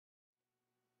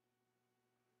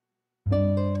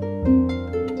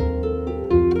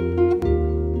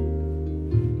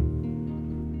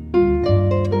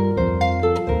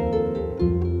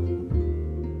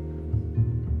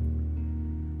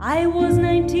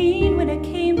when I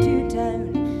came to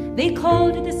town. They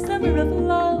called it the summer of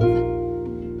love.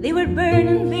 They were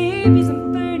burning babies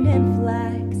and burning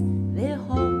flags, the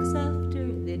hawks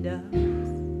after the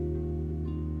doves.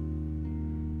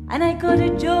 And I got a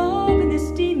job in the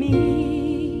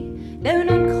steamy down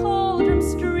on Cauldron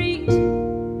Street,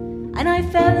 and I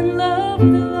fell in love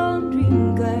with a laundry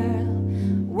girl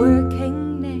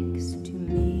working next to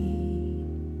me.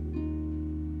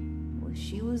 Well,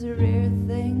 she was a rare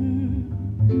thing,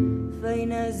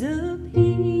 fine as a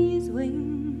pea's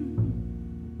wing,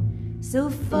 so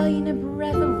fine a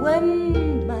breath of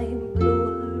wind might blow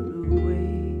her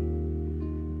away.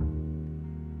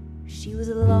 She was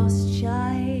a lost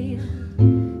child,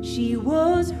 she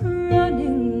was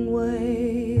running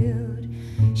wild.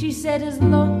 She said, as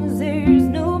long as there's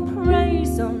no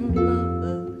price on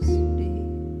love's day,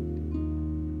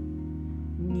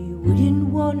 and you wouldn't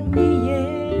want me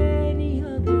any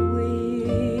other way.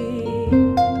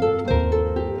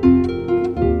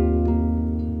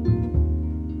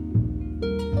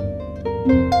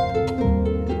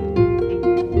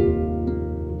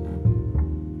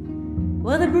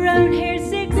 Well, the brown hair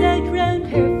zigzagged round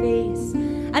her face,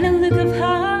 and a look of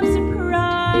half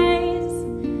surprise,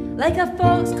 like a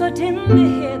fox caught in the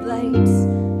headlights.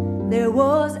 There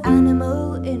was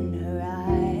animal in her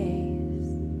eyes.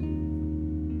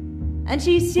 And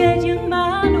she said, young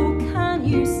man, oh, can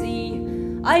you see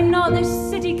I'm not the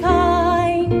city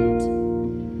kind?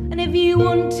 And if you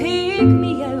won't take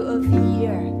me out of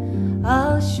here,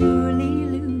 I'll surely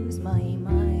lose my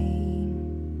mind.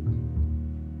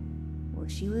 Well,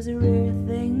 she was a rare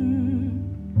thing,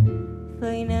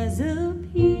 fine as a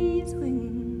pea's wing,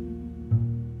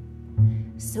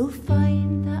 so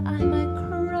fine that I might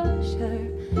crush her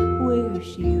where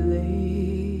she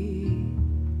lay.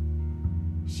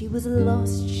 She was a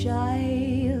lost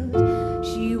child,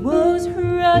 she was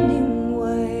running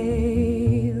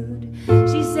wild.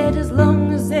 She said, as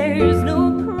long as there's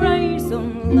no price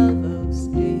on love's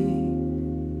day,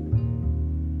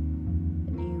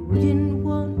 and you wouldn't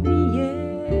want me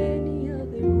any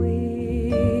other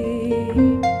way.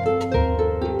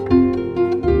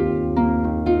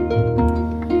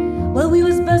 Well, we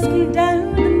was busking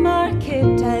down the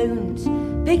market towns,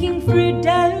 picking fruit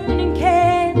down in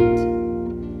Kent.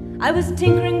 I was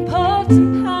tinkering pots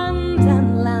and pans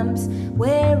and lamps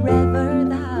wherever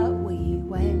that we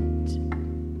went.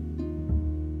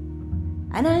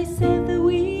 And I said that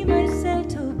we might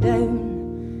settle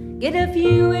down, get a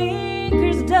few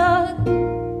acres dug,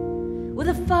 with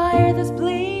a fire that's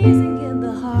blazing in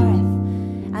the hearth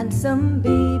and some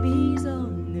babies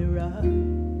on the rug.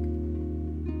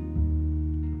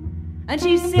 And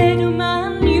she said, oh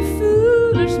man, you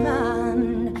foolish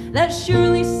man, that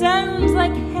surely sounds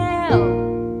like hell.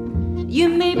 You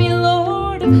may be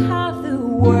lord of half the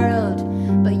world,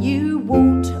 but you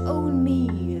won't own me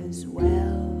as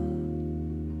well.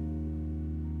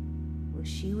 Well,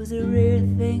 she was a rare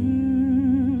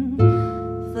thing,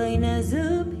 fine as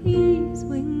a pea's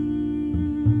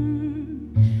wing,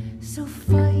 so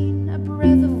fine a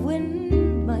breath of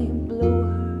wind might blow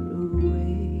her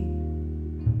away.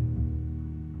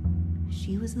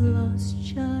 She was a lost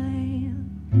child,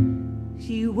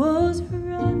 she was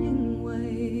running wild.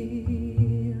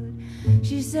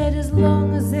 She said, as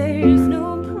long as there's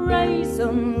no price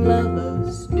on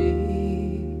love's day,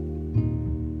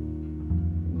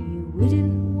 you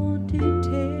wouldn't want it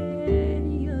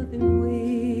any other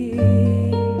way.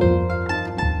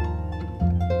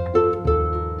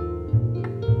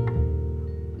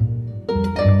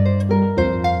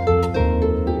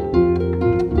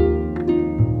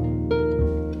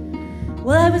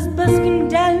 Well, I was busking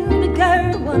down the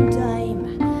Gower one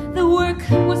time, the work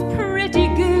was pretty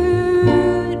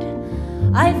good.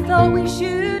 I thought we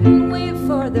shouldn't wait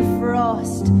for the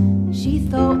frost, she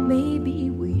thought maybe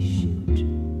we should.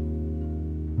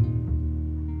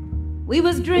 We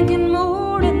was drinking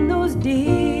more in those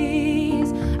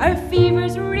days, our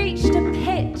fevers reached a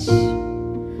pitch,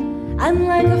 and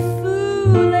like a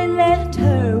fool I let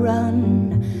her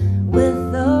run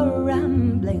with a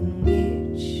rambling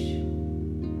itch.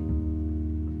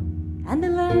 And the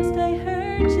last I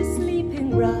heard, she's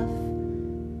sleeping rough,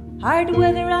 hard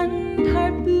weather and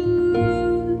hard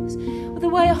booze, with a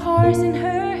white horse in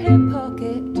her hip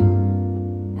pocket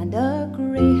and a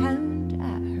greyhound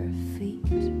at her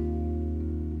feet.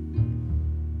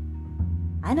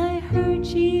 And I heard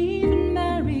she even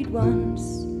married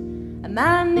once, a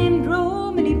man named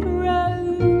Romany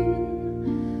Brown,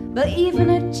 but even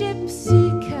a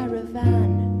gypsy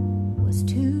caravan was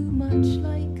too much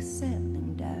like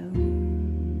settling down.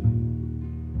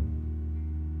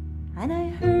 And I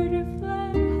heard her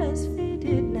flower has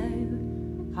faded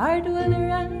now, hard weather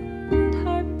and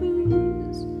hard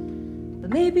booze. But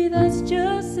maybe that's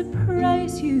just the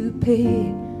price you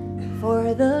pay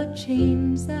for the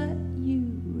change that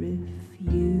you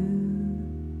refuse.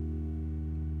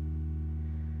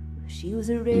 She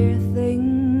was a rare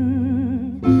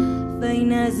thing,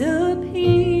 fine as a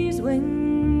pea's wing,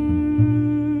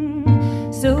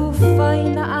 so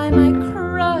fine that I might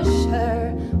crush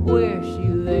her where she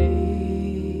lay.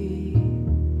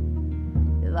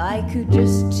 If I could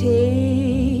just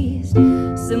taste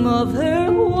some of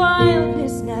her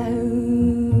wildness now,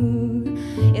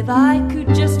 if I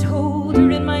could just hold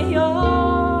her in my arms